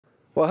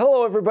Well,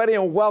 hello, everybody,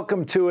 and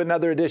welcome to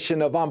another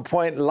edition of On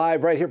Point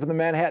Live right here from the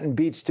Manhattan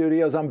Beach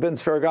Studios. I'm Vince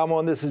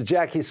Ferragamo, and this is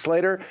Jackie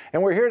Slater,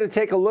 and we're here to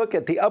take a look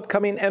at the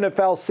upcoming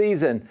NFL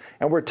season,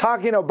 and we're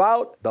talking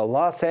about the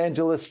Los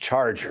Angeles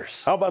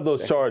Chargers. How about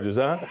those Chargers,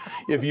 huh?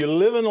 If you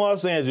live in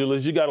Los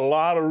Angeles, you got a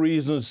lot of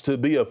reasons to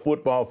be a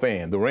football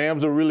fan. The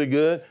Rams are really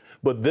good,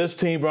 but this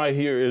team right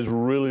here is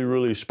really,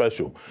 really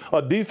special.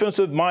 A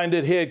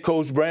defensive-minded head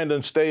coach,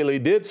 Brandon Staley,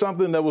 did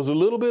something that was a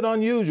little bit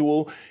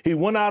unusual. He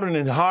went out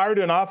and hired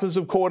an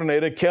offensive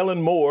coordinator,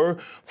 Kellen Moore,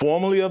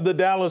 formerly of the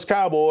Dallas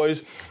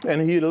Cowboys,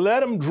 and he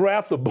let him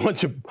draft a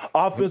bunch of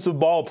offensive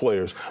ball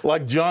players,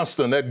 like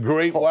Johnston, that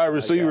great wide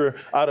receiver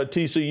out of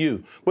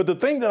TCU. But the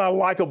thing that I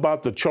like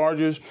about the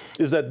Chargers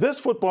is that this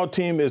football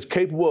team is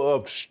capable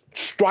of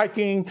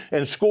striking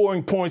and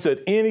scoring points at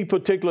any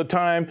particular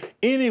time,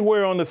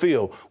 anywhere on the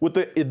field. With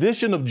the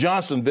addition of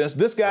Johnston, Vince,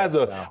 this guy's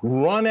a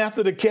run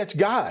after the catch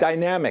guy.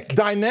 Dynamic.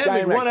 Run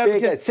after the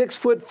catch.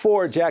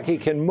 6'4", Jackie,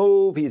 can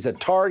move. He's a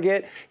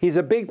target. He's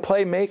a big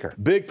playmaker.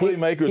 Big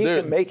playmaker. He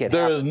can make it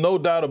There happen. is no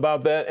doubt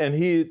about that. And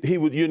he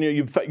would,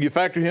 you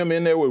factor him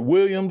in there with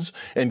Williams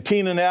and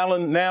Keenan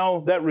Allen.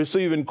 Now that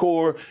receiving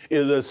core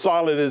is as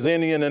solid as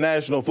any in the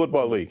National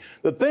Football League.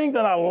 The thing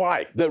that I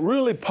like that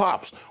really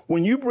pops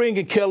when you bring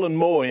in Kellen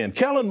Moore in.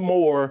 Kellen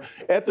Moore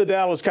at the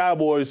Dallas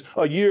Cowboys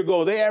a year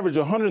ago, they averaged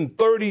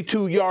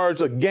 132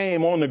 yards a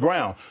game on the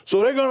ground.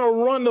 So they're going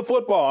to run the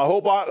football. I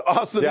hope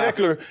Austin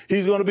Ekeler,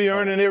 he's going to be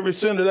earning every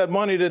cent of that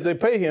money that they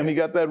pay him. He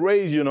got that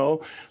raise, you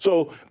know.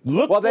 So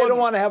look. Well, they don't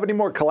want to have any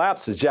more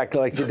collapses, Jackie,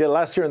 like they did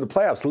last year in the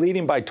playoffs,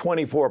 leading by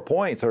 24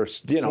 points or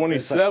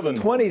 27.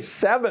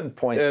 27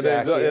 points, and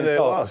Jackie. they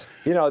lost.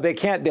 They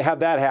can't have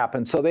that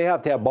happen. So they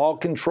have to have ball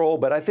control.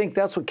 But I think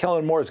that's what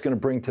Kellen Moore is going to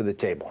bring to the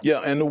table. Yeah,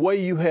 and the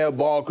way you have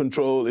ball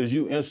control is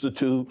you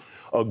institute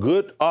a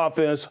good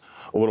offense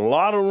with a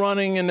lot of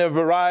running in their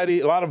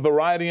variety, a lot of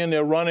variety in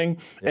their running,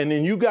 and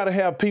then you got to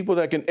have people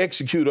that can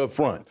execute up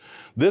front.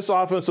 This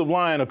offensive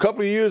line, a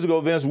couple of years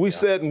ago, Vince, we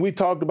sat and we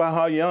talked about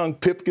how young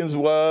Pipkins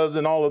was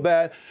and all of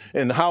that,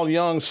 and how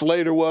young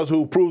Slater was,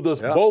 who proved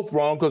us both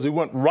wrong because he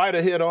went right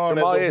ahead on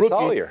as a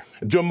rookie.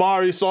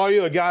 Jamari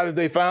Sawyer, a guy that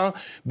they found.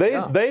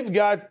 They've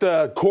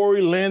got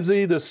Corey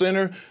Lindsey, the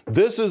center.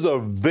 This is a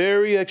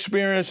very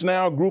experienced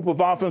now group of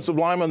offensive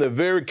linemen. They're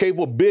very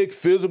capable, big,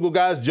 physical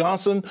guys.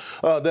 Johnson,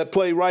 that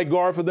played right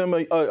guard for them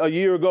a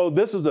year ago.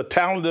 This is a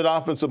talented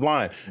offensive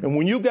line. And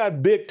when you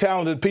got big,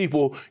 talented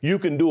people, you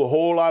can do a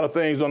whole lot of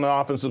things on the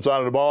offensive side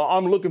of the ball.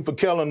 I'm looking for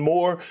Kellen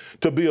Moore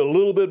to be a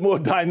little bit more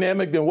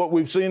dynamic than what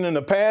we've seen in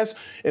the past,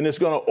 and it's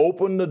going to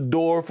open the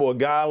door for a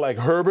guy like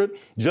Herbert.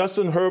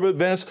 Justin Herbert,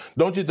 Vince,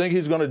 don't you think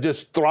he's going to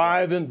just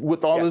thrive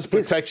with all this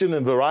protection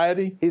and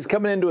variety? He's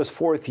coming into his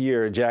fourth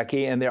year,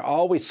 Jackie, and they're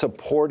always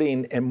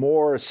supporting, and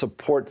more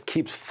support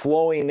keeps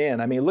flowing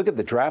in. I mean, look at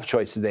the draft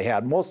choices they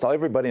had. Most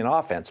everybody in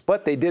offense,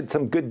 but they did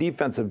some good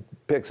defensive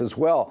picks as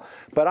well.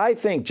 But I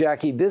think,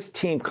 Jackie, this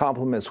team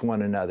complements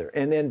one another.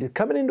 And then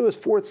coming into his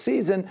fourth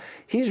season,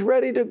 he's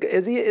ready to.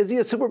 Is he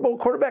a Super Bowl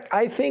quarterback?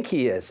 I think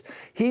he is.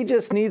 He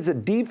just needs a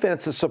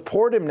defense to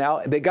support him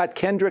now. They got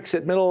Kendricks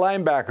at middle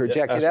linebacker,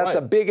 Jackie. That's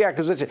a big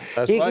acquisition.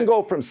 He can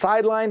go from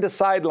sideline to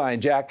sideline,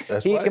 Jack.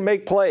 He can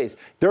make plays.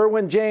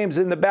 Derwin James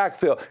in the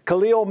backfield.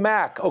 Khalil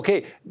Mack.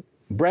 Okay.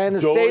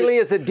 Brandon Staley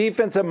is a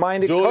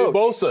defensive-minded coach. Joey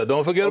Bosa.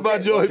 Don't forget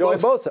about Joey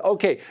Bosa.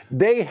 Okay,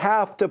 they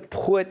have to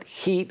put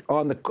heat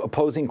on the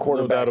opposing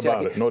quarterback. No doubt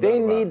about it. No doubt they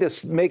about need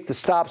to make the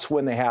stops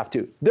when they have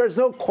to. There's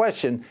no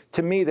question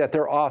to me that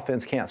their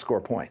offense can't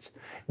score points.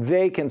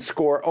 They can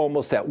score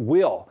almost at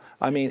will.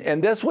 I mean,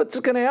 and that's what's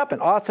going to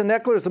happen. Austin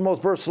Ekeler is the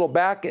most versatile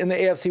back in the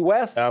AFC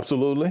West.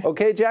 Absolutely.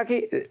 Okay,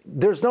 Jackie,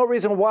 there's no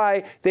reason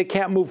why they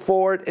can't move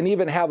forward and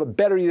even have a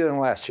better year than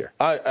last year.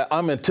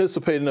 I'm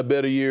anticipating a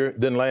better year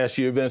than last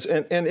year, Vince.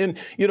 And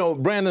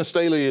Brandon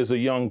Staley is a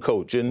young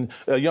coach and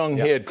a young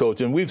head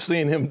coach, and we've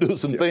seen him do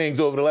some things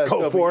over the last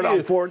couple of years.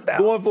 On fourth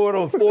down. Going for it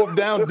on fourth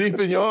down deep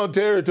in your own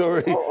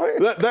territory.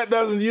 That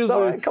doesn't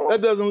usually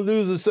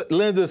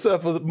lend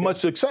itself for much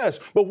success.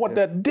 But what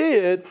that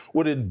did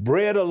was it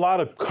bred a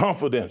lot of confidence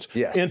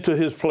into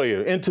his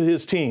player, into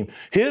his team.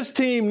 His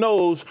team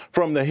knows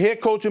from the head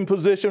coaching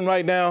position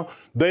right now,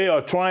 they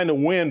are trying to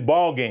win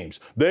ball games.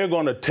 They're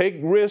going to take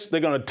risks.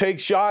 They're going to take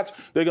shots.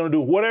 They're going to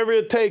do whatever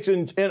it takes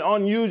in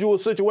unusual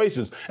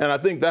situations. And I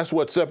think that's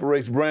what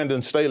separates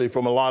Brandon Staley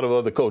from a lot of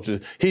other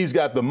coaches. He's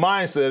got the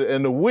mindset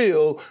and the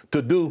will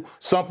to do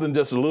something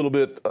just a little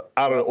bit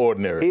out of the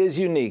ordinary. He is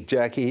unique,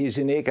 Jackie. He's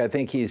unique. I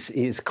think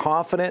he's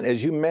confident.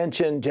 As you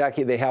mentioned,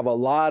 Jackie, they have a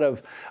lot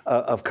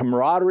of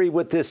camaraderie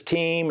with this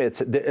team.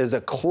 There's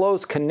a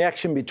close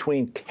connection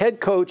between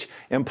head coach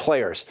and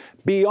players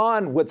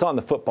beyond what's on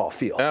the football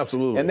field.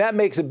 Absolutely. And that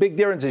makes a big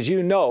difference, as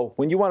you know.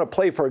 When you want to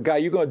play for a guy,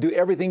 you're going to do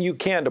everything you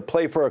can to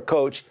play for a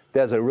coach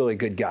that's a really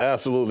good guy.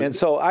 Absolutely. And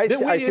so I Did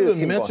see we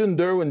even mention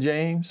Derwin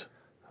James?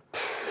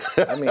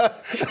 I mean,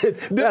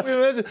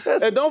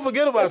 and don't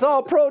forget about that's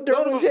all pro.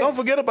 Don't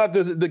forget about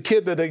the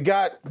kid that they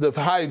got, the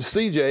high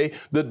CJ,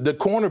 the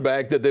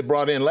cornerback that they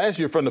brought in last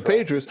year from the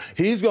Patriots.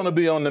 He's going to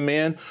be on the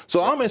mend.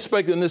 So I'm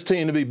expecting this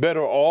team to be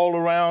better all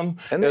around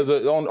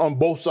on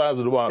both sides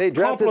of the ball.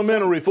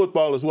 Complementary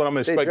football is what I'm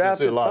expecting to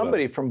see a lot of.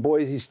 Somebody from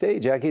Boise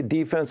State, Jackie,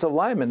 defensive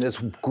lineman, is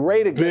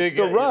great against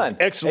the run.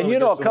 Excellent.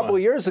 And a couple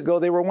of years ago,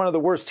 they were one of the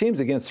worst teams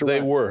against the run.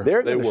 They were.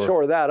 They're going to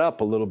shore that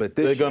up a little bit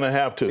this year. They're going to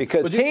have to.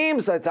 Because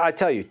teams, I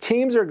tell you,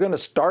 teams are going to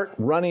start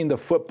running the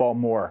football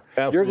more.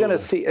 Absolutely. You're going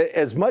to see,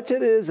 as much as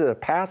it is a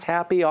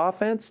pass-happy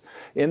offense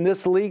in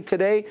this league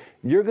today,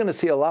 you're going to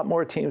see a lot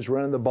more teams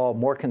running the ball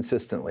more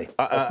consistently.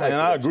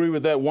 I agree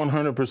with that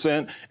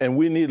 100%. And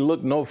we need to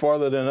look no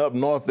farther than up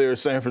north there,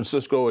 San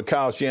Francisco, with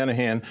Kyle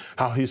Shanahan,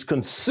 how he's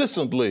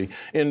consistently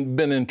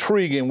been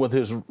intriguing with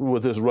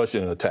his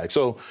rushing attack.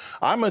 So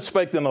I'm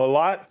expecting a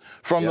lot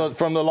from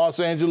the Los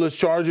Angeles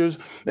Chargers.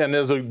 And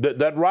there's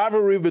that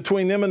rivalry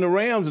between them and the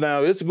Rams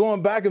now. It's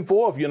going back and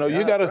forth. You're going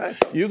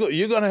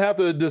to have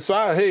to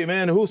decide, hey,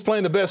 man, who's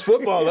playing the best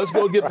football? Let's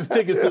go get the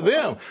tickets to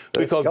them.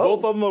 Because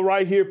both of them are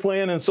right here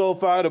playing in SoFi,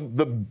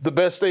 the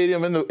best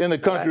stadium in the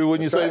country,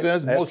 wouldn't you say,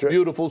 Vince? Most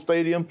beautiful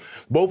stadium.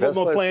 Both of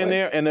them are playing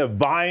there, and they're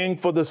vying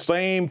for the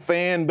same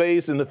fan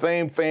base and the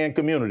same fan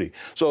community.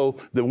 So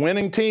the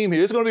winning team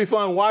here, it's going to be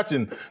fun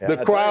watching the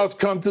crowds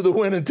come to the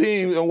winning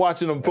team and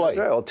watching them play. That's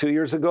right. Well, 2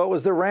 years ago it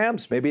was the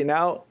Rams. Maybe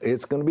now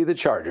it's going to be the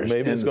Chargers.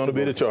 Maybe it's going to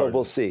be the Chargers. So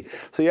we'll see.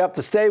 So you have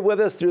to stay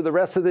with us through the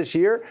rest of this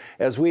year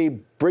as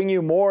we bring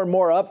you more and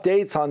more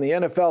updates on the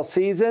NFL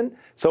season.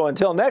 So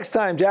until next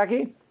time,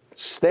 Jackie,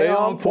 stay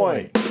on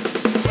point.